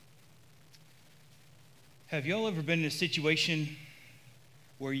Have y'all ever been in a situation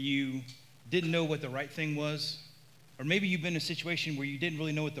where you didn't know what the right thing was? Or maybe you've been in a situation where you didn't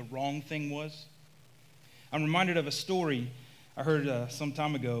really know what the wrong thing was? I'm reminded of a story I heard some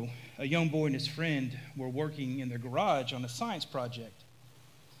time ago. A young boy and his friend were working in their garage on a science project.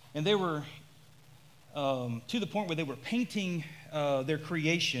 And they were to the point where they were painting their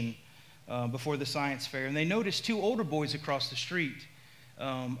creation before the science fair. And they noticed two older boys across the street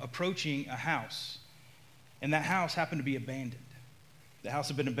approaching a house. And that house happened to be abandoned. The house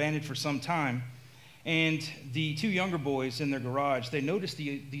had been abandoned for some time. And the two younger boys in their garage, they noticed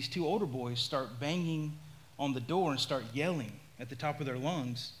these two older boys start banging on the door and start yelling at the top of their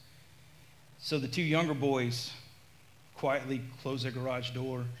lungs. So the two younger boys quietly close their garage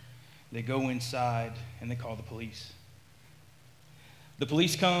door. They go inside and they call the police. The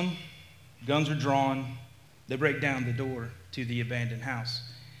police come, guns are drawn. They break down the door to the abandoned house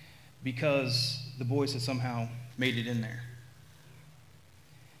because the boys had somehow made it in there.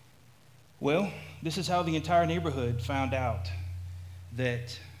 Well, this is how the entire neighborhood found out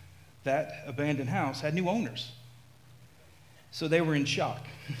that abandoned house had new owners. So they were in shock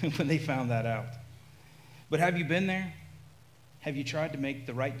when they found that out. But have you been there? Have you tried to make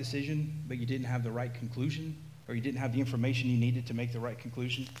the right decision, but you didn't have the right conclusion, or you didn't have the information you needed to make the right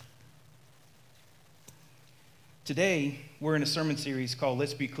conclusion? Today, we're in a sermon series called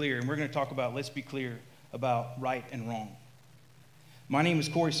Let's Be Clear, and we're going to talk about Let's Be Clear about right and wrong. My name is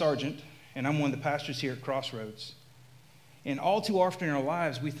Corey Sargent, and I'm one of the pastors here at Crossroads. And all too often in our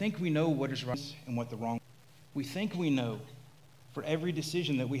lives, we think we know what is right and what the wrong is. We think we know for every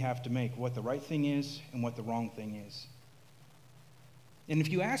decision that we have to make what the right thing is and what the wrong thing is. And if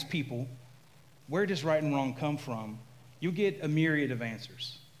you ask people, where does right and wrong come from, you'll get a myriad of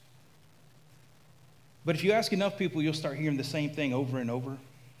answers. But if you ask enough people, you'll start hearing the same thing over and over.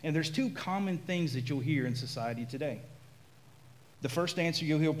 And there's two common things that you'll hear in society today. The first answer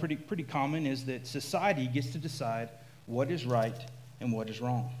you'll hear pretty common is that society gets to decide what is right and what is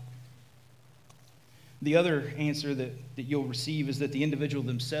wrong. The other answer that you'll receive is that the individual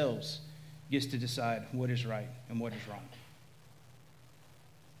themselves gets to decide what is right and what is wrong.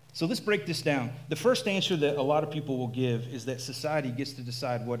 So let's break this down. The first answer that a lot of people will give is that society gets to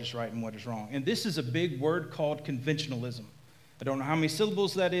decide what is right and what is wrong. And this is a big word called conventionalism. I don't know how many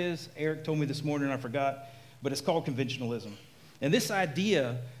syllables that is. Eric told me this morning and I forgot, but it's called conventionalism. And this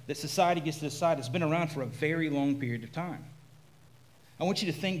idea that society gets to decide has been around for a very long period of time. I want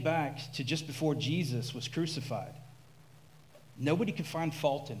you to think back to just before Jesus was crucified. Nobody could find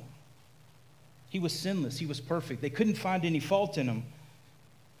fault in him. He was sinless. He was perfect. They couldn't find any fault in him.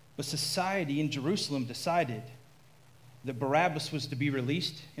 But society in Jerusalem decided that Barabbas was to be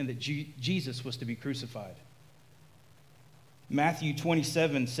released and that Jesus was to be crucified. Matthew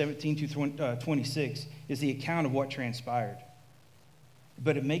 27:17 to 26 is the account of what transpired.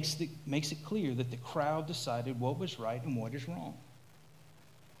 But it makes it clear that the crowd decided what was right and what is wrong.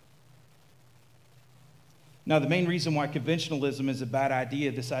 Now, the main reason why conventionalism is a bad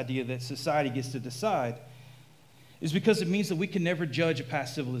idea, this idea that society gets to decide, is because it means that we can never judge a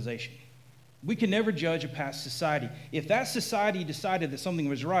past civilization. We can never judge a past society. If that society decided that something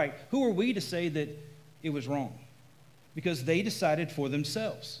was right, who are we to say that it was wrong? Because they decided for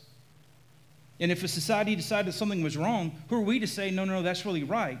themselves. And if a society decided something was wrong, who are we to say, no, that's really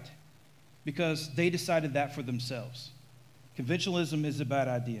right? Because they decided that for themselves. Conventionalism is a bad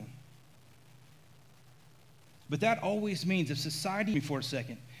idea. But that always means if society, for a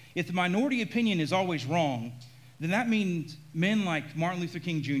second, if the minority opinion is always wrong, then that means men like Martin Luther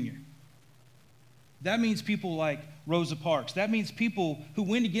King Jr. That means people like Rosa Parks. That means people who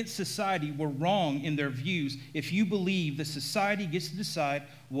went against society were wrong in their views if you believe that society gets to decide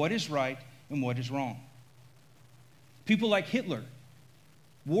what is right and what is wrong. People like Hitler,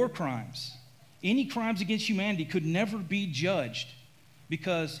 war crimes, any crimes against humanity could never be judged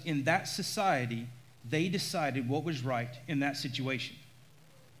because in that society, they decided what was right in that situation.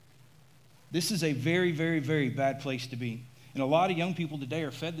 This is a very, very, very bad place to be. And a lot of young people today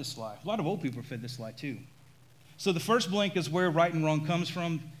are fed this lie. A lot of old people are fed this lie too. So the first blank is where right and wrong comes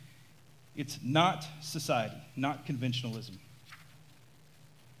from. It's not society, not conventionalism.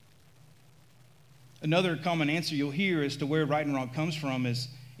 Another common answer you'll hear as to where right and wrong comes from is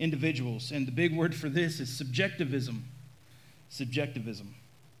individuals. And the big word for this is subjectivism. Subjectivism.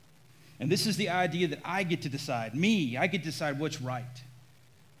 And this is the idea that I get to decide. I get to decide what's right.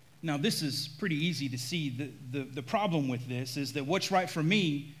 Now, this is pretty easy to see. The problem with this is that what's right for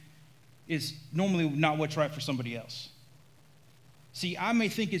me is normally not what's right for somebody else. See, I may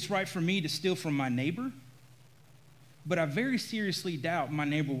think it's right for me to steal from my neighbor, but I very seriously doubt my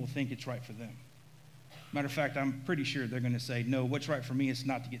neighbor will think it's right for them. Matter of fact, I'm pretty sure they're going to say, no, what's right for me is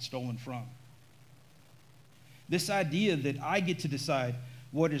not to get stolen from. This idea that I get to decide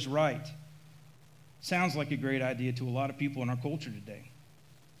what is right sounds like a great idea to a lot of people in our culture today.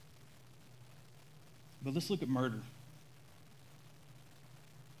 But let's look at murder.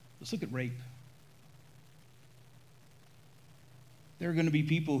 Let's look at rape. There are going to be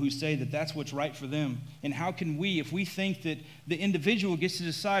people who say that that's what's right for them. And how can we, if we think that the individual gets to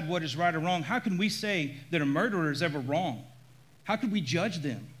decide what is right or wrong, how can we say that a murderer is ever wrong? How could we judge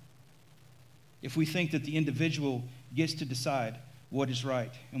them if we think that the individual gets to decide what is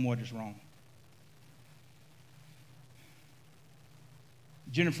right and what is wrong?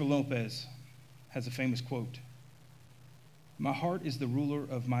 Jennifer Lopez has a famous quote. "My heart is the ruler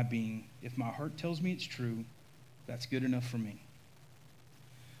of my being. If my heart tells me it's true, that's good enough for me."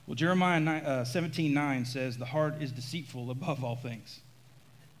 Well, Jeremiah 17:9 says, "The heart is deceitful above all things."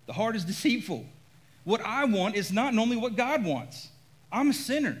 The heart is deceitful. What I want is not normally what God wants. I'm a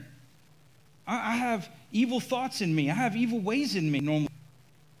sinner. I have evil thoughts in me. I have evil ways in me normally.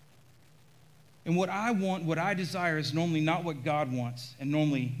 And what I want, what I desire, is normally not what God wants, and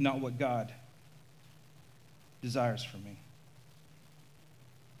normally not what God desires for me.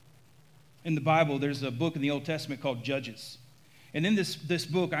 In the Bible, there's a book in the Old Testament called Judges. And in this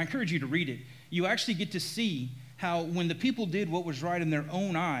book, I encourage you to read it. You actually get to see how when the people did what was right in their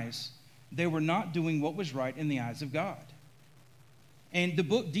own eyes, they were not doing what was right in the eyes of God. And the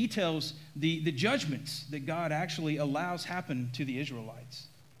book details the judgments that God actually allows happen to the Israelites.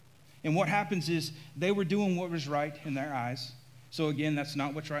 And what happens is they were doing what was right in their eyes. So again, that's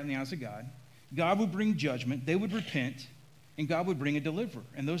not what's right in the eyes of God. God would bring judgment, they would repent, and God would bring a deliverer.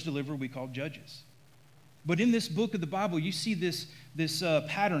 And those deliverers we call judges. But in this book of the Bible, you see this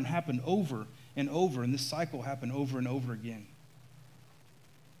pattern happen over and over, and this cycle happen over and over again.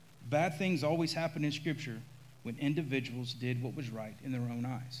 Bad things always happen in Scripture when individuals did what was right in their own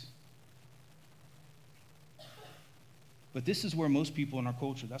eyes. But this is where most people in our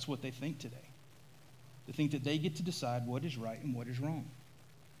culture, that's what they think today. They think that they get to decide what is right and what is wrong.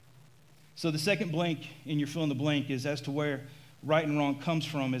 So the second blank in your fill in the blank is as to where right and wrong comes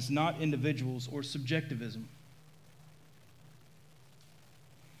from is not individuals or subjectivism.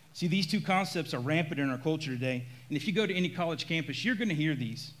 See, these two concepts are rampant in our culture today. And if you go to any college campus, you're going to hear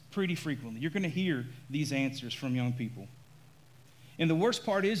these pretty frequently. You're going to hear these answers from young people. And the worst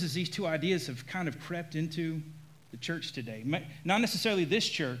part is these two ideas have kind of crept into the church today. Not necessarily this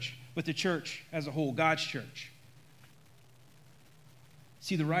church, but the church as a whole, God's church.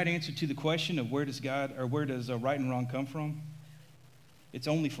 See, the right answer to the question of where does right and wrong come from? It's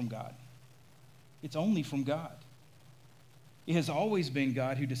only from God. It's only from God. It has always been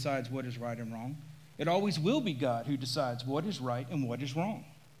God who decides what is right and wrong. It always will be God who decides what is right and what is wrong.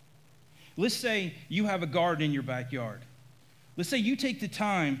 Let's say you have a garden in your backyard. Let's say you take the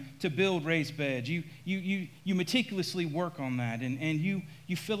time to build raised beds. You meticulously work on that, and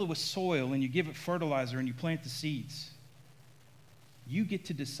you fill it with soil, and you give it fertilizer, and you plant the seeds. You get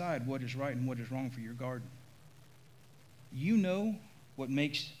to decide what is right and what is wrong for your garden. You know what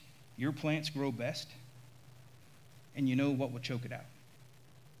makes your plants grow best, and you know what will choke it out.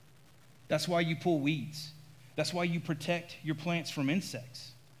 That's why you pull weeds. That's why you protect your plants from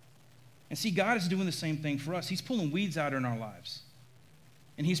insects. And see, God is doing the same thing for us. He's pulling weeds out in our lives,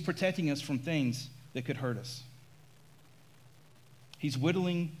 and He's protecting us from things that could hurt us. He's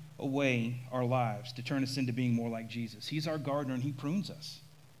whittling away our lives to turn us into being more like Jesus. He's our gardener, and He prunes us.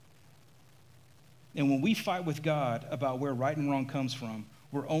 And when we fight with God about where right and wrong comes from,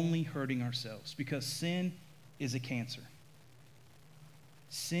 we're only hurting ourselves, because sin is a cancer.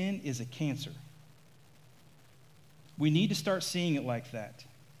 Sin is a cancer. We need to start seeing it like that.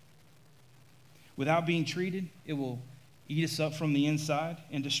 Without being treated, it will eat us up from the inside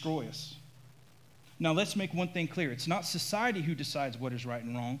and destroy us. Now, let's make one thing clear. It's not society who decides what is right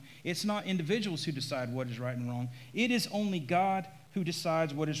and wrong. It's not individuals who decide what is right and wrong. It is only God who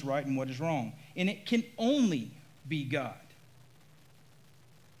decides what is right and what is wrong. And it can only be God.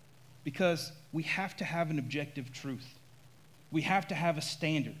 Because we have to have an objective truth. We have to have a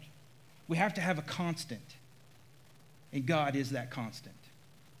standard. We have to have a constant. And God is that constant.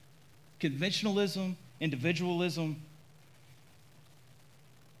 Conventionalism, individualism,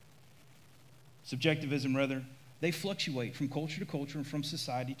 subjectivism rather, they fluctuate from culture to culture and from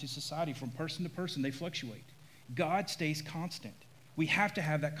society to society, from person to person, they fluctuate. God stays constant. We have to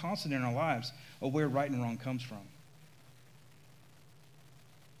have that constant in our lives of where right and wrong comes from.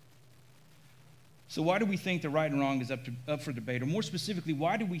 So why do we think that right and wrong is up for debate? Or more specifically,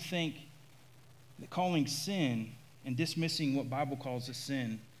 why do we think that calling sin and dismissing what Bible calls a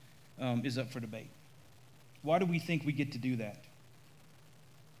sin is up for debate? Why do we think we get to do that?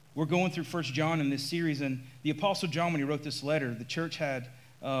 We're going through 1 John in this series, and the Apostle John, when he wrote this letter, the church had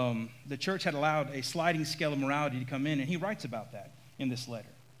allowed a sliding scale of morality to come in, and he writes about that in this letter.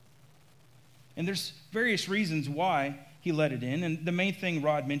 And there's various reasons why he let it in, and the main thing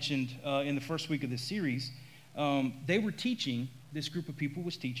Rod mentioned in the first week of this series, they were teaching, this group of people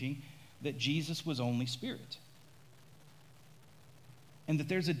was teaching, that Jesus was only spirit. And that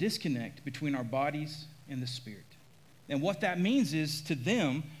there's a disconnect between our bodies and the spirit. And what that means is, to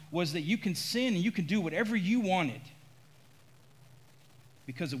them, was that you can sin and you can do whatever you wanted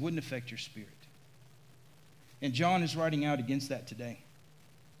because it wouldn't affect your spirit. And John is writing out against that today,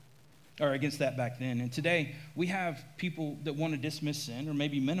 or against that back then. And today, we have people that want to dismiss sin or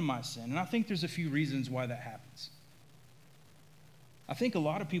maybe minimize sin. And I think there's a few reasons why that happens. I think a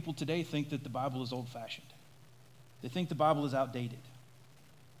lot of people today think that the Bible is old-fashioned. They think the Bible is outdated.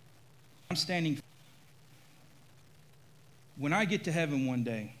 When I get to heaven one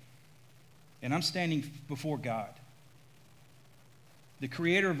day, and I'm standing before God, the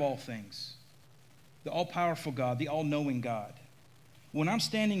creator of all things, the all-powerful God, the all-knowing God, when I'm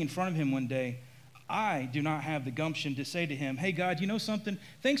standing in front of him one day, I do not have the gumption to say to him, hey, God, you know something?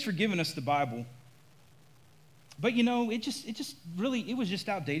 Thanks for giving us the Bible. But, it was just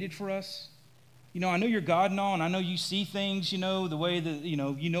outdated for us. I know you're God and all, and I know you see things, the way that,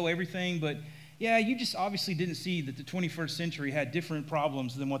 you know everything, but yeah, you just obviously didn't see that the 21st century had different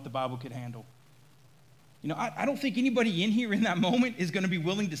problems than what the Bible could handle. I don't think anybody in here in that moment is going to be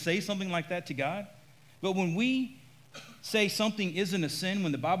willing to say something like that to God. But when we say something isn't a sin,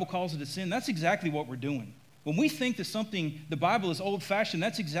 when the Bible calls it a sin, that's exactly what we're doing. When we think that the Bible is old-fashioned,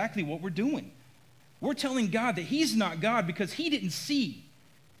 that's exactly what we're doing. We're telling God that he's not God because he didn't see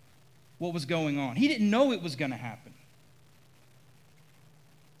what was going on. He didn't know it was going to happen.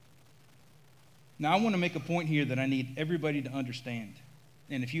 Now, I want to make a point here that I need everybody to understand.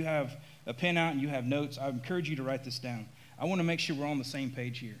 And if you have a pen out and you have notes, I encourage you to write this down. I want to make sure we're on the same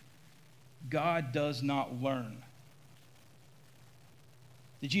page here. God does not learn.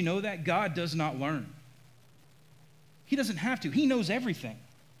 Did you know that? God does not learn. He doesn't have to. He knows everything.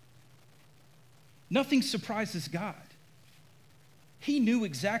 Nothing surprises God. He knew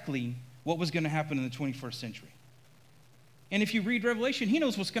exactly what was going to happen in the 21st century. And if you read Revelation, he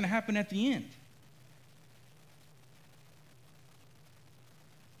knows what's going to happen at the end.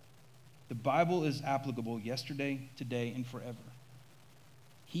 The Bible is applicable yesterday, today, and forever.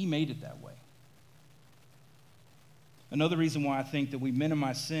 He made it that way. Another reason why I think that we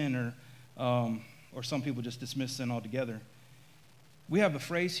minimize sin, or some people just dismiss sin altogether, we have a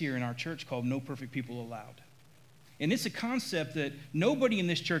phrase here in our church called "No perfect people allowed." And it's a concept that nobody in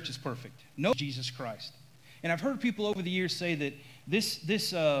this church is perfect. No, Jesus Christ. And I've heard people over the years say that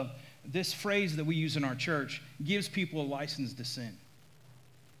this phrase that we use in our church gives people a license to sin.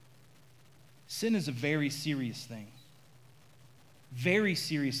 Sin is a very serious thing. Very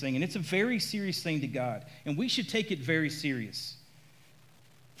serious thing. And it's a very serious thing to God. And we should take it very serious.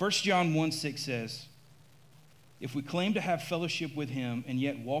 1 John 1:6 says, if we claim to have fellowship with him and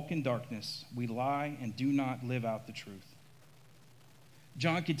yet walk in darkness, we lie and do not live out the truth.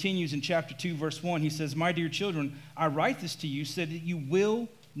 John continues in chapter 2, verse 1. He says, my dear children, I write this to you so that you will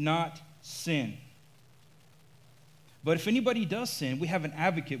not sin. But if anybody does sin, we have an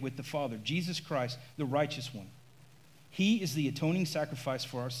advocate with the Father, Jesus Christ, the righteous one. He is the atoning sacrifice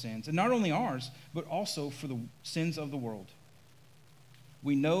for our sins, and not only ours, but also for the sins of the world.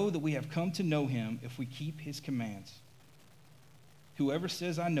 We know that we have come to know him if we keep his commands. Whoever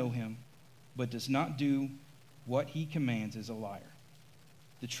says, I know him, but does not do what he commands is a liar.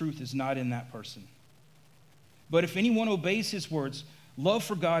 The truth is not in that person. But if anyone obeys his words, love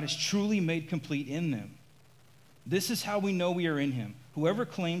for God is truly made complete in them. This is how we know we are in him. Whoever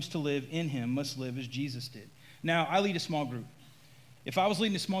claims to live in him must live as Jesus did. Now, I lead a small group. If I was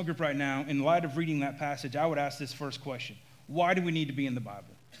leading a small group right now, in light of reading that passage, I would ask this first question. Why do we need to be in the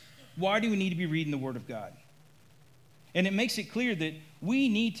Bible? Why do we need to be reading the Word of God? And it makes it clear that we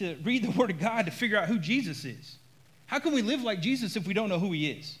need to read the Word of God to figure out who Jesus is. How can we live like Jesus if we don't know who he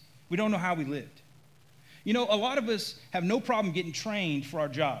is? We don't know how he lived. A lot of us have no problem getting trained for our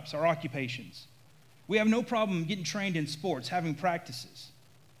jobs, our occupations. We have no problem getting trained in sports, having practices.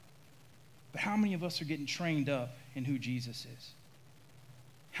 But how many of us are getting trained up in who Jesus is?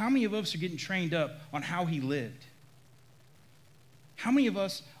 How many of us are getting trained up on how he lived? How many of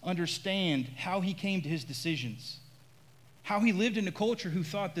us understand how he came to his decisions? How he lived in a culture who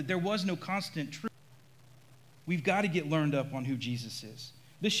thought that there was no constant truth? We've got to get learned up on who Jesus is.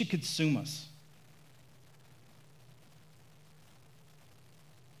 This should consume us.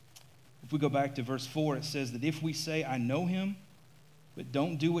 If we go back to verse 4, it says that if we say, I know him, but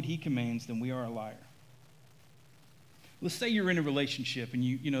don't do what he commands, then we are a liar. Let's say you're in a relationship and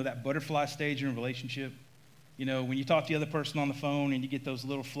you know that butterfly stage in a relationship. You know, when you talk to the other person on the phone and you get those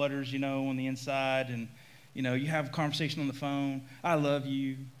little flutters, on the inside, and, you have a conversation on the phone. I love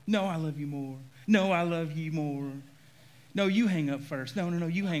you. No, I love you more. No, I love you more. No, you hang up first. No,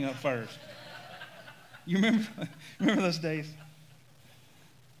 you hang up first. You remember those days?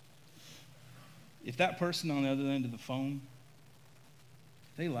 If that person on the other end of the phone,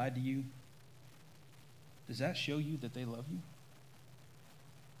 if they lied to you, does that show you that they love you?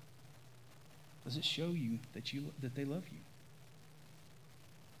 Does it show you that they love you?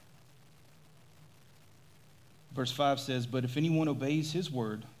 Verse 5 says, but if anyone obeys his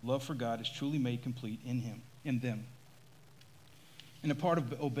word, love for God is truly made complete in them. And a part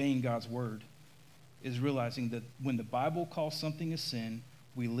of obeying God's word is realizing that when the Bible calls something a sin,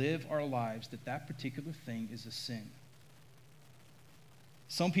 we live our lives that particular thing is a sin.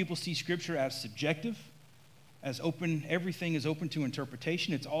 Some people see Scripture as subjective, as open. Everything is open to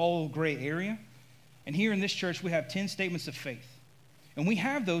interpretation. It's all gray area. And here in this church, we have 10 statements of faith. And we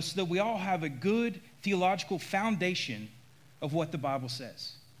have those so that we all have a good theological foundation of what the Bible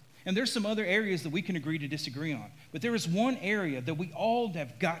says. And there's some other areas that we can agree to disagree on. But there is one area that we all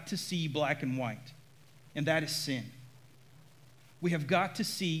have got to see black and white, and that is sin. We have got to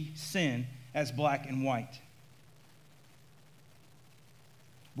see sin as black and white.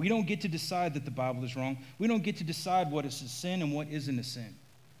 We don't get to decide that the Bible is wrong. We don't get to decide what is a sin and what isn't a sin.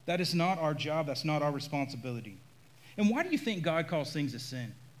 That is not our job. That's not our responsibility. And why do you think God calls things a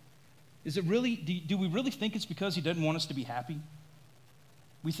sin? Is it really, do we really think it's because he doesn't want us to be happy?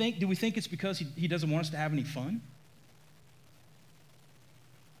 Do we think it's because he doesn't want us to have any fun?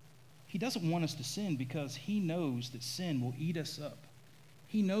 He doesn't want us to sin because he knows that sin will eat us up.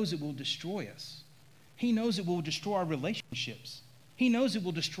 He knows it will destroy us. He knows it will destroy our relationships. He knows it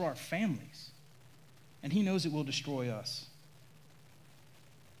will destroy our families. And he knows it will destroy us.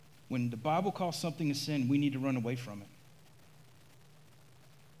 When the Bible calls something a sin, we need to run away from it.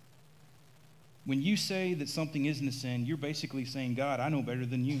 When you say that something isn't a sin, you're basically saying, God, I know better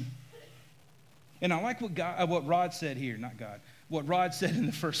than you. And I like what Rod said here, not God. What Rod said in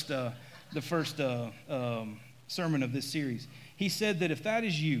the first sermon of this series. He said that if that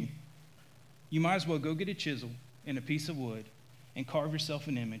is you, you might as well go get a chisel and a piece of wood and carve yourself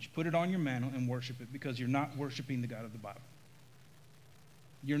an image, put it on your mantle and worship it, because you're not worshiping the God of the Bible.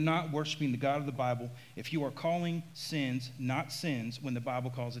 You're not worshiping the God of the Bible if you are calling sins not sins when the Bible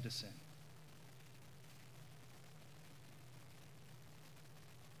calls it a sin.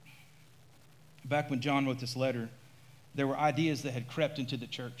 Back when John wrote this letter, there were ideas that had crept into the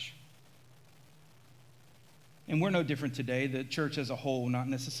church. And we're no different today. The church as a whole, not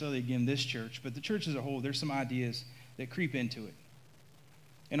necessarily, again, this church, but the church as a whole, there's some ideas that creep into it.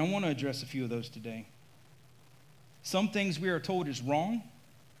 And I want to address a few of those today. Some things we are told is wrong,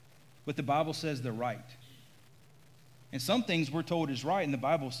 but the Bible says they're right. And some things we're told is right, and the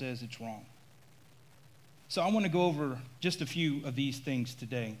Bible says it's wrong. So I want to go over just a few of these things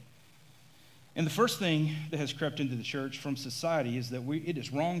today. And the first thing that has crept into the church from society is that it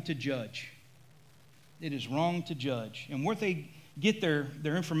is wrong to judge. It is wrong to judge. And where they get their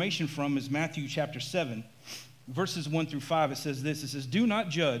information from is Matthew chapter 7, verses 1 through 5. It says this, it says, do not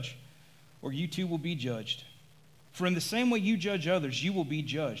judge, or you too will be judged. For in the same way you judge others, you will be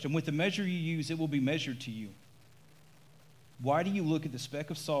judged. And with the measure you use, it will be measured to you. Why do you look at the speck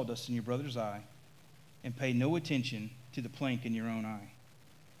of sawdust in your brother's eye and pay no attention to the plank in your own eye?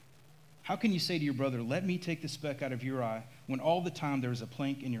 How can you say to your brother, let me take the speck out of your eye, when all the time there is a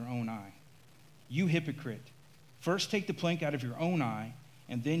plank in your own eye? You hypocrite, first take the plank out of your own eye,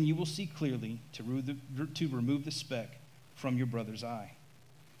 and then you will see clearly to remove the speck from your brother's eye.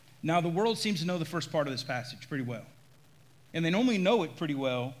 Now, the world seems to know the first part of this passage pretty well. And they normally know it pretty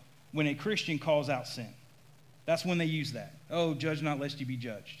well when a Christian calls out sin. That's when they use that. Oh, judge not lest you be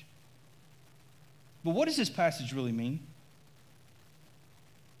judged. But what does this passage really mean?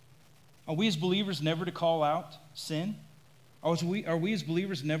 Are we as believers never to call out sin? Are we as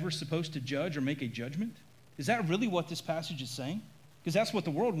believers never supposed to judge or make a judgment? Is that really what this passage is saying? Because that's what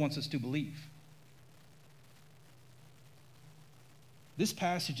the world wants us to believe. This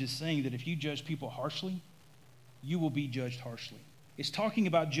passage is saying that if you judge people harshly, you will be judged harshly. It's talking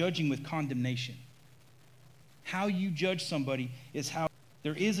about judging with condemnation. How you judge somebody is how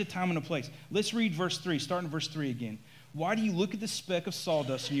there is a time and a place. Let's read verse 3, starting in verse 3 again. Why do you look at the speck of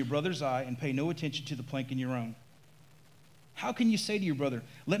sawdust in your brother's eye and pay no attention to the plank in your own? How can you say to your brother,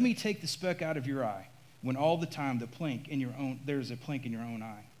 let me take the speck out of your eye, when all the time there is a plank in your own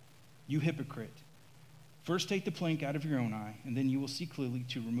eye? You hypocrite. First take the plank out of your own eye, and then you will see clearly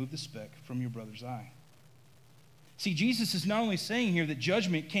to remove the speck from your brother's eye. See, Jesus is not only saying here that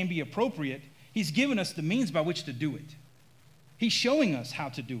judgment can be appropriate, he's given us the means by which to do it. He's showing us how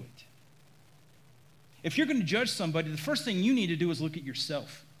to do it. If you're going to judge somebody, the first thing you need to do is look at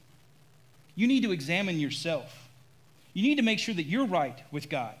yourself. You need to examine yourself. You need to make sure that you're right with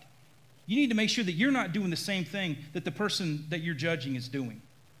God. You need to make sure that you're not doing the same thing that the person that you're judging is doing.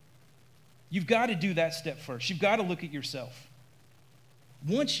 You've got to do that step first. You've got to look at yourself.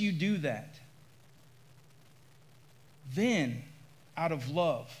 Once you do that, then, out of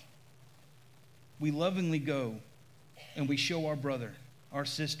love, we lovingly go and we show our brother, our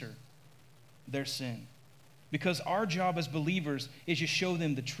sister, their sin. Because our job as believers is to show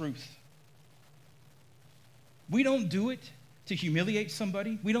them the truth. We don't do it to humiliate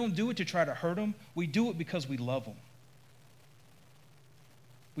somebody. We don't do it to try to hurt them. We do it because we love them.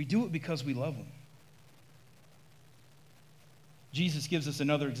 We do it because we love them. Jesus gives us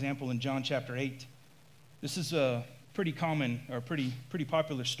another example in John chapter 8. This is a pretty common or pretty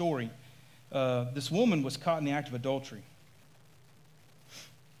popular story. This woman was caught in the act of adultery.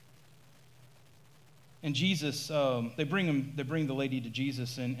 And Jesus, they bring the lady to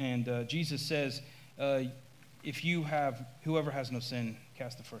Jesus, and Jesus says, whoever has no sin,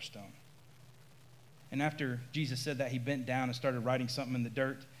 cast the first stone. And after Jesus said that, he bent down and started writing something in the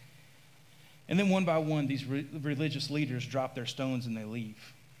dirt. And then one by one, these religious leaders drop their stones and they leave.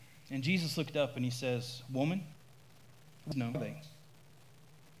 And Jesus looked up and he says, "Woman, no,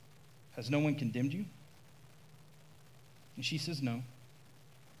 has no one condemned you?" And she says, "No."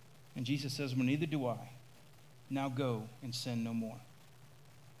 And Jesus says, "Well, neither do I. Now go and sin no more."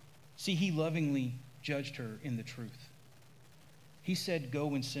 See, he lovingly judged her in the truth. He said,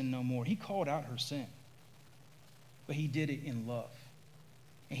 "Go and sin no more." He called out her sin. But he did it in love.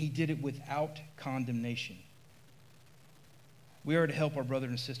 And he did it without condemnation. We are to help our brothers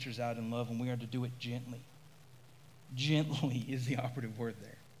and sisters out in love, and we are to do it gently. Gently is the operative word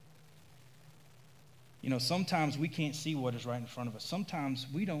there. You know, sometimes we can't see what is right in front of us. Sometimes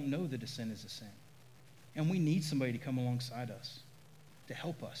we don't know that a sin is a sin. And we need somebody to come alongside us, to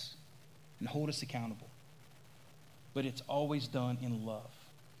help us, and hold us accountable. But it's always done in love.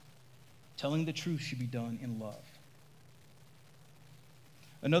 Telling the truth should be done in love.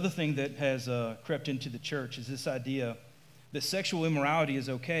 Another thing that has crept into the church is this idea that sexual immorality is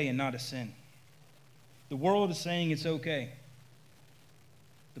okay and not a sin. The world is saying it's okay.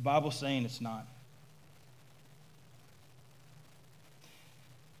 The Bible's saying it's not.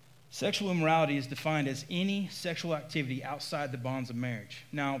 Sexual immorality is defined as any sexual activity outside the bonds of marriage.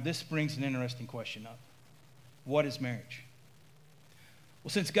 Now, this brings an interesting question up. What is marriage? Well,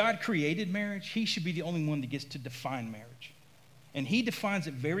 since God created marriage, he should be the only one that gets to define marriage. And he defines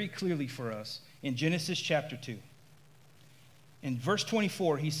it very clearly for us in Genesis chapter 2. In verse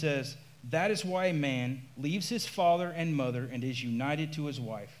 24, he says, "That is why a man leaves his father and mother and is united to his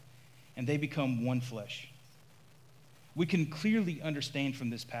wife, and they become one flesh." We can clearly understand from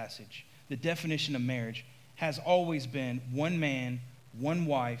this passage the definition of marriage has always been one man, one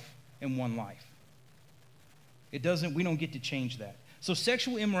wife, and one life. We don't get to change that. So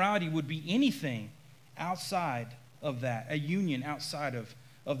sexual immorality would be anything outside of that, a union outside of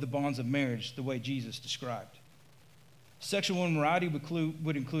the bonds of marriage, the way Jesus described. Sexual immorality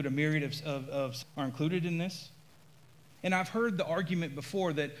would include a myriad of are included in this. And I've heard the argument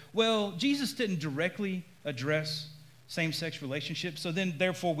before that, well, Jesus didn't directly address same-sex relationships, so then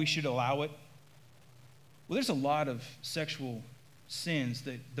therefore we should allow it. Well, there's a lot of sexual sins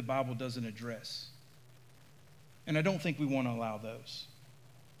that the Bible doesn't address. And I don't think we want to allow those.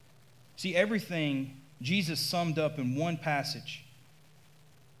 See, everything Jesus summed up in one passage.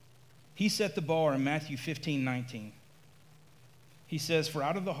 He set the bar in Matthew 15:19. He says, "For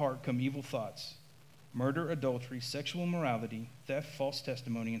out of the heart come evil thoughts, murder, adultery, sexual immorality, theft, false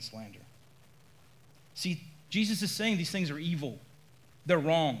testimony, and slander." See, Jesus is saying these things are evil. They're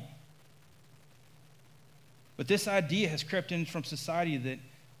wrong. But this idea has crept in from society that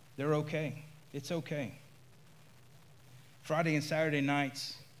they're okay. It's okay. Friday and Saturday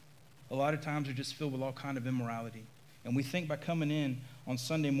nights, a lot of times are just filled with all kind of immorality. And we think by coming in on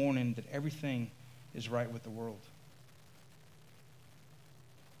Sunday morning that everything is right with the world.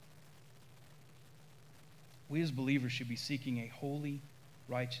 We as believers should be seeking a holy,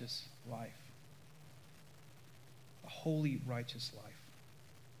 righteous life. A holy, righteous life.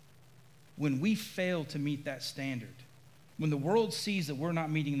 When we fail to meet that standard, when the world sees that we're not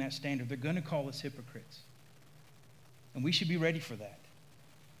meeting that standard, they're going to call us hypocrites. And we should be ready for that.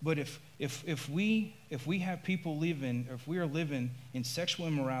 But if we have people living, or if we are living in sexual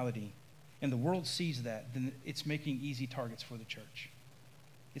immorality and the world sees that, then it's making easy targets for the church.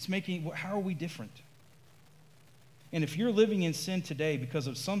 How are we different? And if you're living in sin today because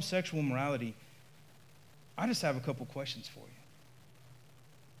of some sexual immorality, I just have a couple questions for you.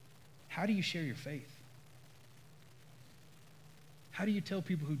 How do you share your faith? How do you tell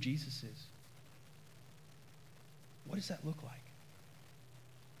people who Jesus is? What does that look like?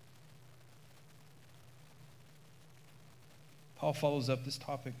 Paul follows up this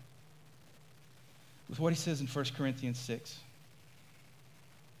topic with what he says in 1 Corinthians 6,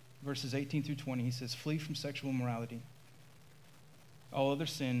 verses 18 through 20. He says, flee from sexual immorality. All other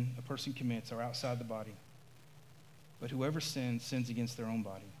sin a person commits are outside the body, but whoever sins, sins against their own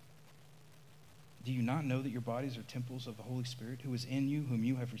body. Do you not know that your bodies are temples of the Holy Spirit who is in you, whom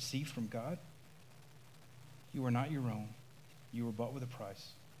you have received from God? You are not your own. You were bought with a price.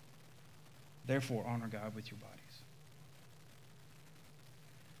 Therefore, honor God with your bodies.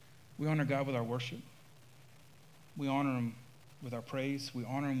 We honor God with our worship. We honor him with our praise. We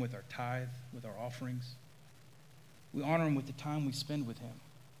honor him with our tithe, with our offerings. We honor him with the time we spend with him,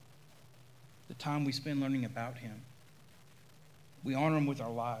 the time we spend learning about him. We honor him with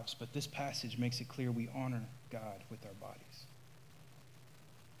our lives, but this passage makes it clear we honor God with our bodies.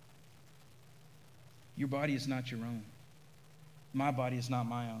 Your body is not your own. My body is not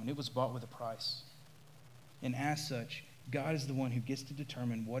my own. It was bought with a price. And as such, God is the one who gets to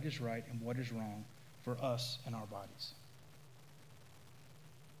determine what is right and what is wrong for us and our bodies.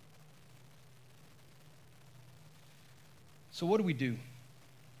 So what do we do?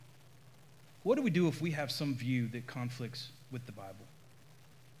 What do we do if we have some view that conflicts with the Bible?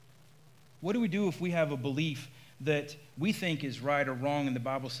 What do we do if we have a belief that we think is right or wrong and the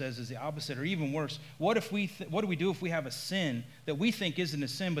Bible says is the opposite, or even worse? What do we do if we have a sin that we think isn't a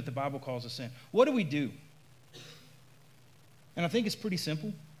sin but the Bible calls a sin? What do we do? And I think it's pretty simple.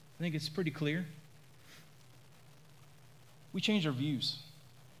 I think it's pretty clear. We change our views.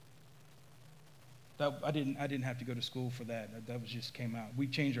 I didn't have to go to school for that. That just came out. We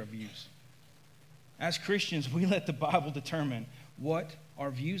change our views. As Christians, we let the Bible determine what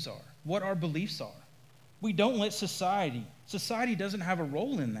our views are, what our beliefs are. We don't let society doesn't have a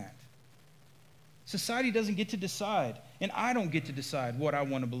role in that. Society doesn't get to decide, and I don't get to decide what I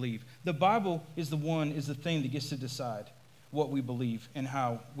want to believe. The Bible is the thing that gets to decide what we believe and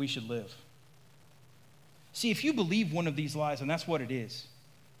how we should live. See, if you believe one of these lies, and that's what it is,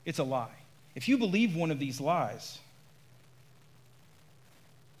 it's a lie. If you believe one of these lies,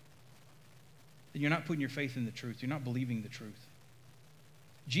 then you're not putting your faith in the truth. You're not believing the truth.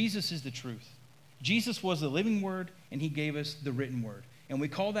 Jesus is the truth. Jesus was the living word, and he gave us the written word. And we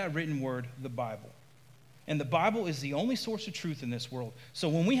call that written word the Bible. And the Bible is the only source of truth in this world. So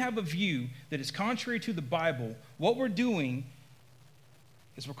when we have a view that is contrary to the Bible, what we're doing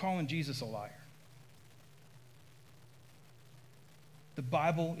is we're calling Jesus a liar. The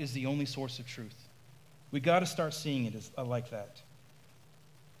Bible is the only source of truth. We got to start seeing it as like that.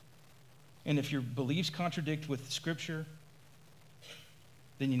 And if your beliefs contradict with Scripture,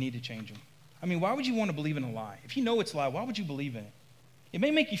 then you need to change them. I mean, why would you want to believe in a lie? If you know it's a lie, why would you believe in it? It may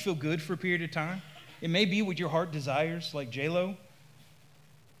make you feel good for a period of time. It may be what your heart desires, like J-Lo.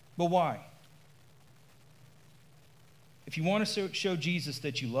 But why? If you want to show Jesus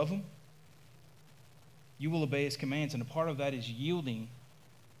that you love him, you will obey his commands. And a part of that is yielding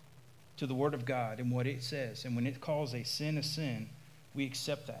to the Word of God and what it says. And when it calls a sin, we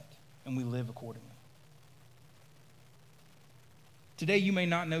accept that and we live accordingly. Today, you may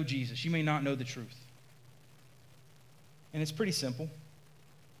not know Jesus. You may not know the truth. And it's pretty simple.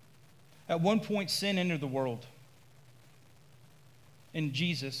 At one point, sin entered the world. And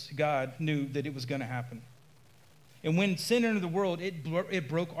Jesus, God, knew that it was going to happen. And when sin entered the world, it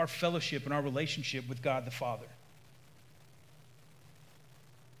broke our fellowship and our relationship with God the Father.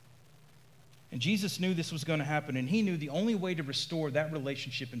 And Jesus knew this was going to happen, and he knew the only way to restore that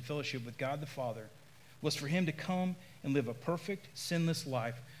relationship and fellowship with God the Father was for him to come and live a perfect, sinless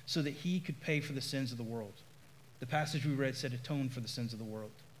life so that he could pay for the sins of the world. The passage we read said atone for the sins of the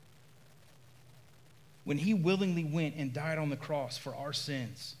world. When he willingly went and died on the cross for our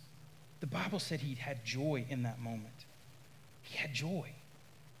sins, the Bible said he had joy in that moment. He had joy.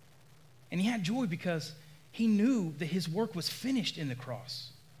 And he had joy because he knew that his work was finished in the cross.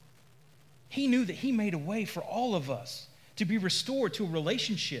 He knew that he made a way for all of us to be restored to a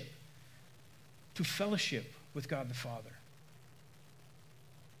relationship, to fellowship with God the Father.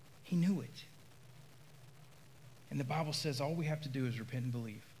 He knew it. And the Bible says all we have to do is repent and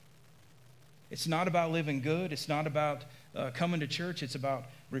believe. It's not about living good. It's not about coming to church. It's about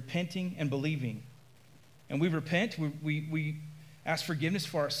repenting and believing. And we repent. We ask forgiveness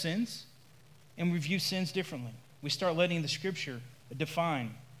for our sins. and we view sins differently. We start letting the Scripture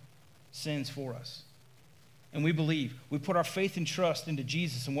define sins for us. And we believe. We put our faith and trust into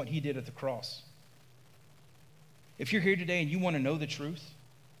Jesus and what he did at the cross. If you're here today and you want to know the truth,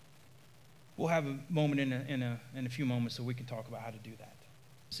 we'll have a moment in a few moments so we can talk about how to do that.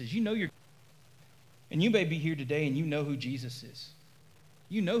 It says, and you may be here today and you know who Jesus is.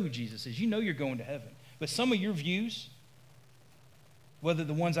 You know who Jesus is. You know you're going to heaven. But some of your views, whether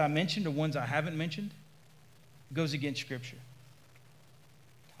the ones I mentioned or ones I haven't mentioned, goes against Scripture.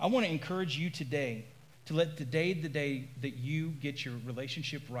 I want to encourage you today to let the day that you get your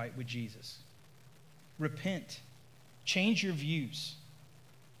relationship right with Jesus. Repent. Change your views.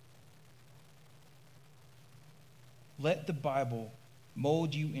 Let the Bible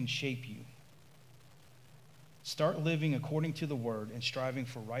mold you and shape you. Start living according to the Word and striving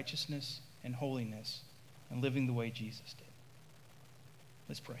for righteousness and holiness and living the way Jesus did.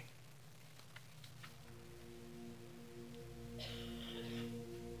 Let's pray.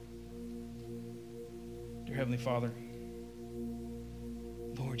 Dear Heavenly Father,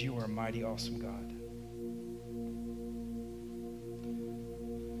 Lord, you are a mighty, awesome God.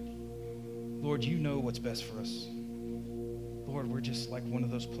 Lord, you know what's best for us. Lord, we're just like one of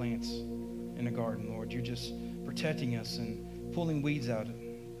those plants in a garden, Lord. You're just protecting us and pulling weeds out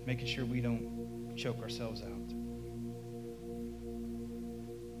and making sure we don't choke ourselves out.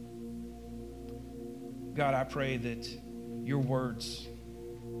 God, I pray that your words,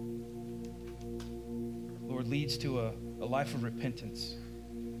 Lord, leads to a life of repentance,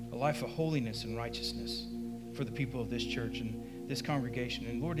 a life of holiness and righteousness for the people of this church and this congregation,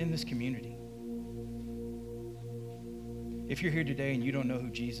 and Lord, in this community. If you're here today and you don't know who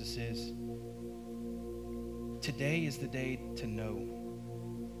Jesus is, today is the day to know.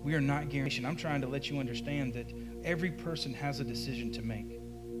 We are not guaranteed. I'm trying to let you understand that every person has a decision to make.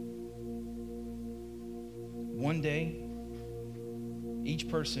 One day, each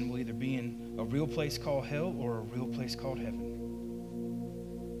person will either be in a real place called hell or a real place called heaven.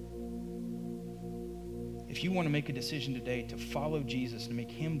 If you want to make a decision today to follow Jesus and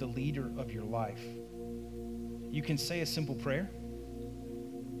make him the leader of your life, you can say a simple prayer.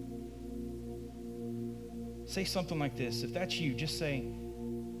 Say something like this. If that's you, just say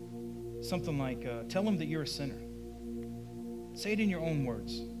something like, tell him that you're a sinner. Say it in your own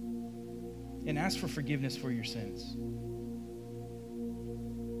words. And ask for forgiveness for your sins.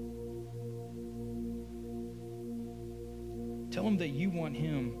 Tell him that you want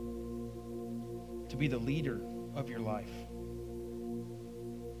him to be the leader of your life.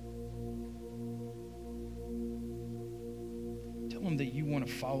 Tell him that you want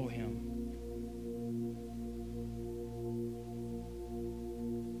to follow him.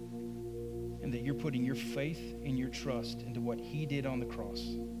 And that you're putting your faith and your trust into what he did on the cross.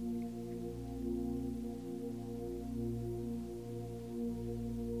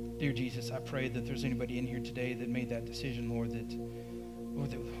 Dear Jesus, I pray that there's anybody in here today that made that decision, Lord, that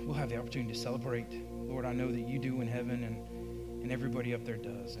we'll have the opportunity to celebrate. Lord, I know that you do in heaven and everybody up there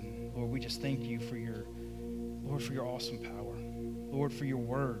does. And Lord, we just thank you for your awesome power. Lord, for your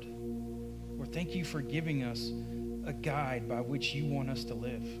word. Lord, thank you for giving us a guide by which you want us to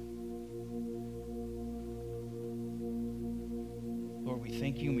live. Lord, we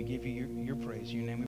thank you and we give you your praise. In your name we